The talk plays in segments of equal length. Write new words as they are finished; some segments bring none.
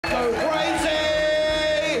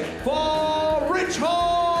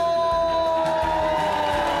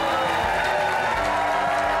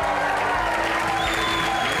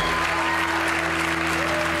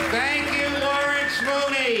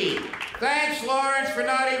Thanks, Lawrence, for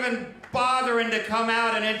not even bothering to come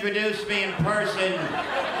out and introduce me in person.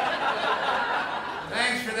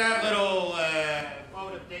 Thanks for that little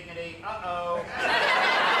vote of dignity. Uh-oh.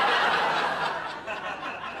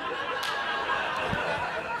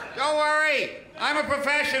 Don't worry, I'm a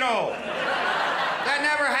professional. That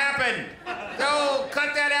never happened. They'll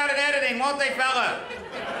cut that out in editing, won't they, fella?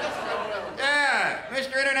 Yeah,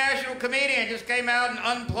 Mr. International Comedian just came out and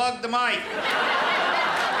unplugged the mic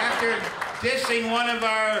after dissing one of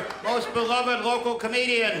our most beloved local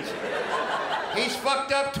comedians. He's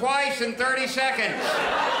fucked up twice in 30 seconds.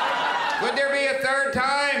 Could there be a third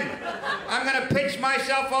time? I'm gonna pitch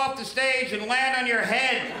myself off the stage and land on your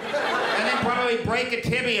head and then probably break a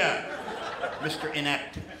tibia. Mr.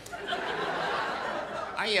 Inept.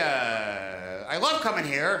 I love coming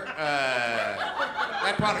here.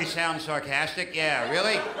 That probably sounds sarcastic. Yeah,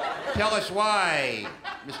 really? Tell us why,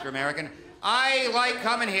 Mr. American. I like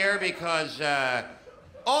coming here because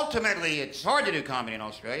ultimately it's hard to do comedy in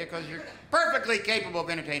Australia because you're perfectly capable of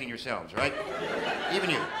entertaining yourselves, right? Even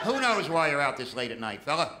you. Who knows why you're out this late at night,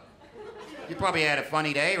 fella? You probably had a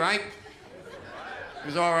funny day, right? It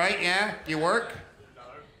was all right, yeah? Do you work? No.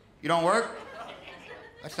 You don't work?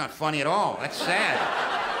 That's not funny at all. That's sad.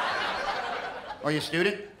 Are you a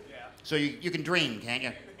student? Yeah. So you can dream, can't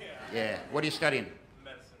you? Yeah. What are you studying?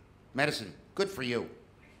 Medicine. Medicine. Good for you.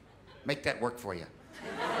 Make that work for you.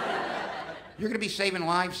 You're going to be saving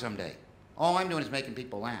lives someday. All I'm doing is making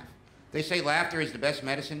people laugh. They say laughter is the best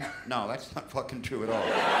medicine. No, that's not fucking true at all.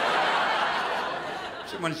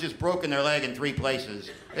 Someone's just broken their leg in 3 places.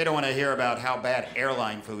 They don't want to hear about how bad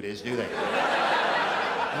airline food is, do they?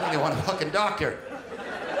 I think they want a fucking doctor.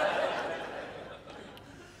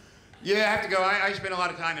 Yeah, I have to go. I spend a lot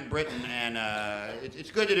of time in Britain, and it's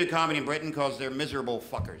good to do comedy in Britain because they're miserable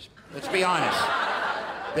fuckers. Let's be honest.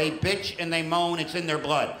 They bitch and they moan. It's in their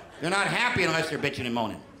blood. They're not happy unless they're bitching and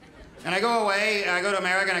moaning. And I go away, I go to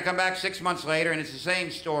America, and I come back 6 months later, and it's the same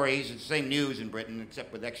stories, it's the same news in Britain,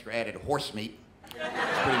 except with extra added horse meat.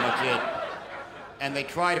 That's pretty much it. And they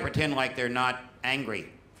try to pretend like they're not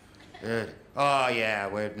angry. Oh, yeah,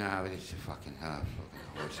 no, it's fucking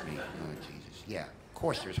horse meat. Oh, Jesus. Yeah, of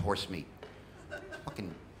course there's horse meat.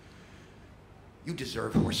 Fucking, you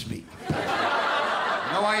deserve horse meat. You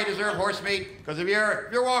know why you deserve horse meat? Because if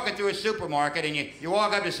you're walking through a supermarket and you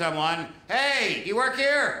walk up to someone, hey, you work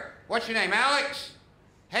here? What's your name, Alex?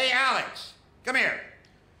 Hey, Alex, come here.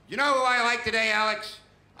 You know who I like today, Alex?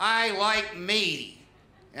 I like me.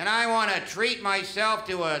 And I want to treat myself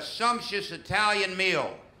to a sumptuous Italian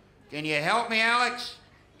meal. Can you help me, Alex?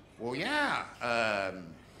 Well, yeah.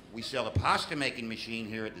 We sell a pasta making machine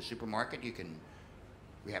here at the supermarket.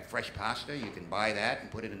 We have fresh pasta. You can buy that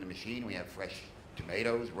and put it in the machine. We have fresh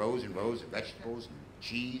tomatoes, rows and rows of vegetables, and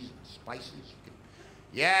cheese, and spices.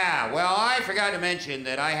 Yeah, well, I forgot to mention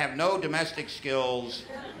that I have no domestic skills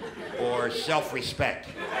or self-respect.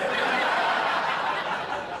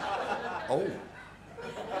 Oh.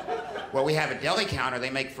 Well, we have a deli counter. They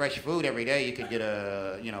make fresh food every day. You could get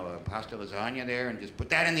a pasta lasagna there and just put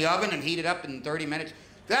that in the oven and heat it up in 30 minutes.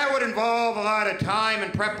 That would involve a lot of time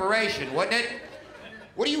and preparation, wouldn't it?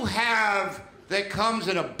 What do you have that comes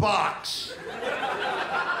in a box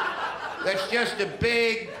that's just a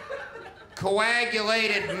big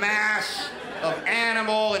coagulated mass of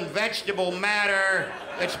animal and vegetable matter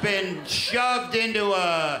that's been shoved into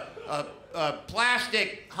a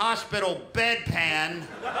plastic hospital bedpan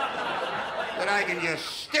that I can just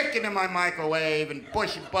stick into my microwave and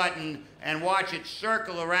push a button and watch it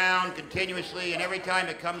circle around continuously, and every time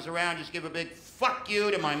it comes around, just give a big fuck you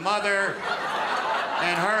to my mother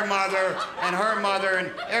and her mother and her mother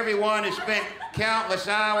and everyone who spent countless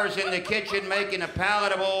hours in the kitchen making a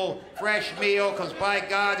palatable, fresh meal, because by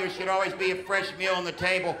God, there should always be a fresh meal on the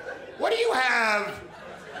table. What do you have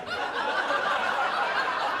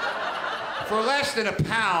for less than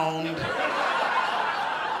 £1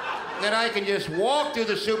 that I can just walk through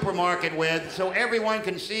the supermarket with so everyone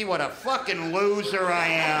can see what a fucking loser I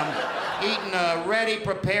am, eating a ready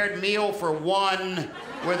prepared meal for one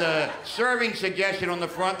with a serving suggestion on the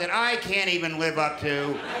front that I can't even live up to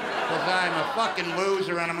because I'm a fucking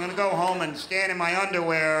loser and I'm gonna go home and stand in my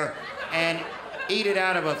underwear and eat it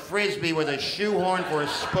out of a Frisbee with a shoehorn for a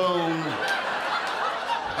spoon.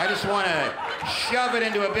 I just wanna shove it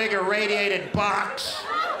into a big irradiated box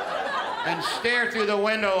and stare through the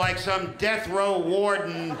window like some death row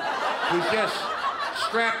warden who's just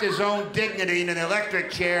strapped his own dignity in an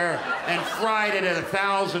electric chair and fried it at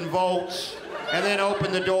 1,000 volts and then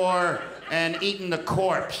opened the door and eaten the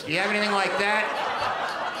corpse. Do you have anything like that?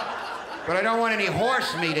 But I don't want any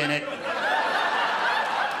horse meat in it because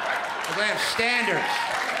I have standards.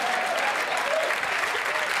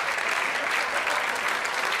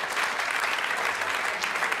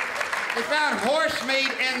 found horse meat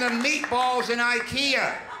in the meatballs in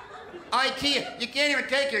IKEA. IKEA. You can't even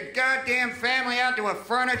take your goddamn family out to a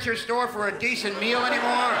furniture store for a decent meal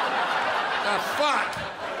anymore? The fuck?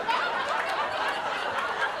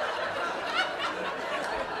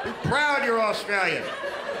 Be proud you're Australian.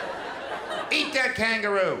 Eat that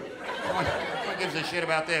kangaroo. No one gives a shit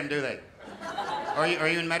about them, do they? Are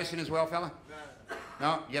you in medicine as well, fella?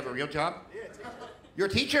 No? You have a real job? Yeah, teacher. You're a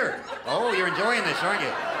teacher? Oh, you're enjoying this, aren't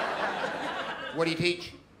you? What do you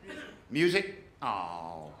teach? Music?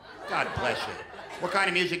 Oh, God bless you. What kind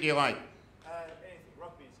of music do you like? Anything,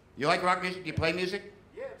 rock music. You like rock music? Do you play music?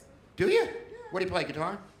 Yeah, absolutely. Do you? Yeah. What do you play,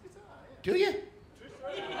 guitar? Guitar, yeah. Do you? True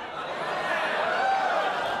story.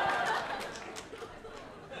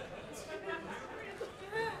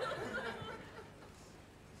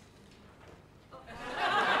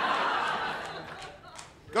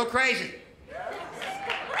 Go crazy.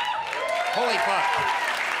 Holy fuck.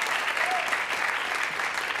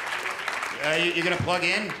 You gonna plug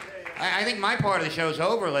in? I think my part of the show's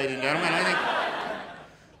over, ladies and gentlemen. I think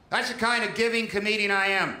that's the kind of giving comedian I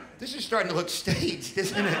am. This is starting to look staged,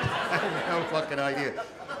 isn't it? I have no fucking idea.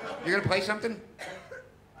 You're gonna play something?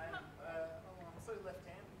 I'm sort of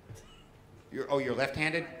left-handed. You're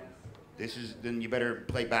left-handed? Then you better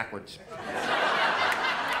play backwards.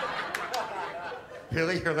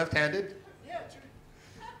 Really? You're left-handed? Yeah, true.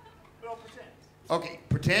 But I'll pretend. Okay,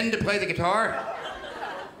 pretend to play the guitar. I'll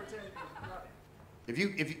pretend to be right. If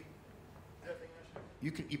you Is that thing I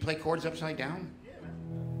should? you play chords upside down? Yeah,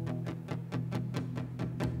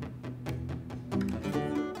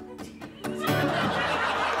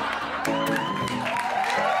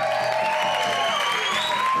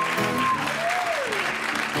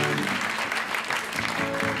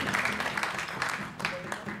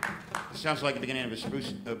 Sounds like the beginning of a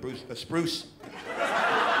spruce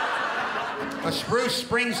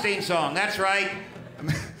Springsteen song. That's right.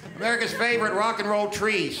 America's favorite rock and roll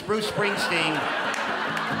tree, Spruce Springsteen.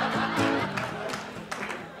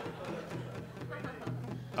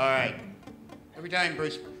 All right. Every time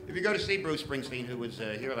if you go to see Bruce Springsteen, who was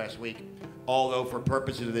here last week, although for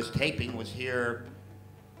purposes of this taping was here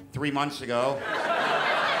 3 months ago,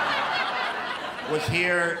 was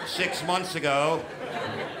here 6 months ago,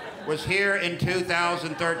 was here in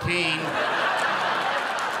 2013,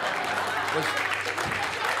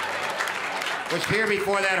 was here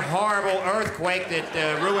before that horrible earthquake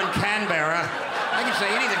that ruined Canberra. I can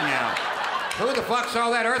say anything now. Who the fuck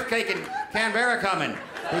saw that earthquake in Canberra coming?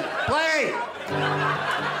 Play!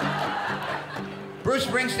 Bruce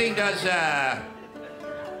Springsteen does,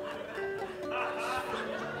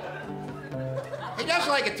 he does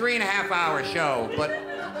like a 3.5-hour show, but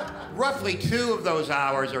roughly 2 of those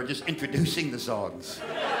hours are just introducing the songs.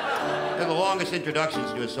 They're the longest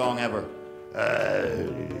introductions to a song ever.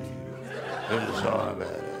 There's a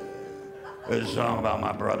song about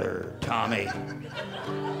my brother, Tommy.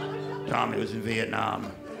 Tommy was in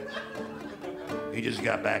Vietnam. He just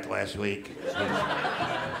got back last week.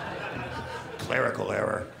 Clerical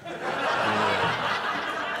error.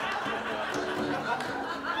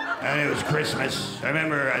 And it was Christmas. I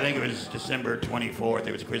remember, I think it was December 24th.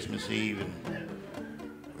 It was Christmas Eve, and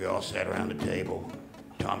we all sat around the table.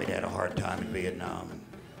 Tommy had a hard time in Vietnam.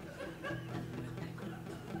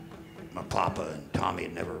 My papa and Tommy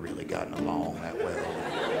had never really gotten along that well.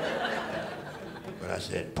 But I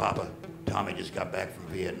said, Papa, Tommy just got back from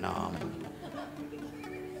Vietnam.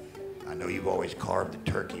 I know you've always carved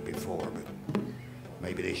the turkey before, but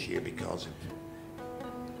maybe this year because of...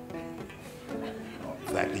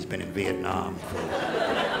 In fact, he's been in Vietnam for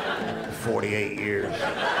 48 years.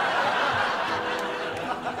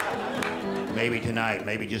 Maybe tonight,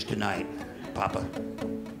 maybe just tonight, Papa.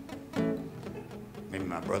 Maybe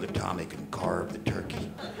my brother Tommy can carve the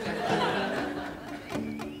turkey.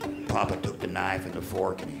 Papa took the knife and the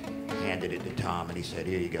fork and he handed it to Tom and he said,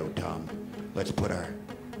 here you go, Tom. Let's put our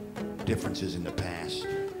differences in the past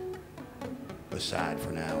aside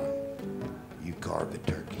for now. You carve the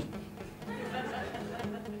turkey.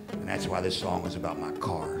 And that's why this song is about my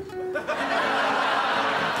car.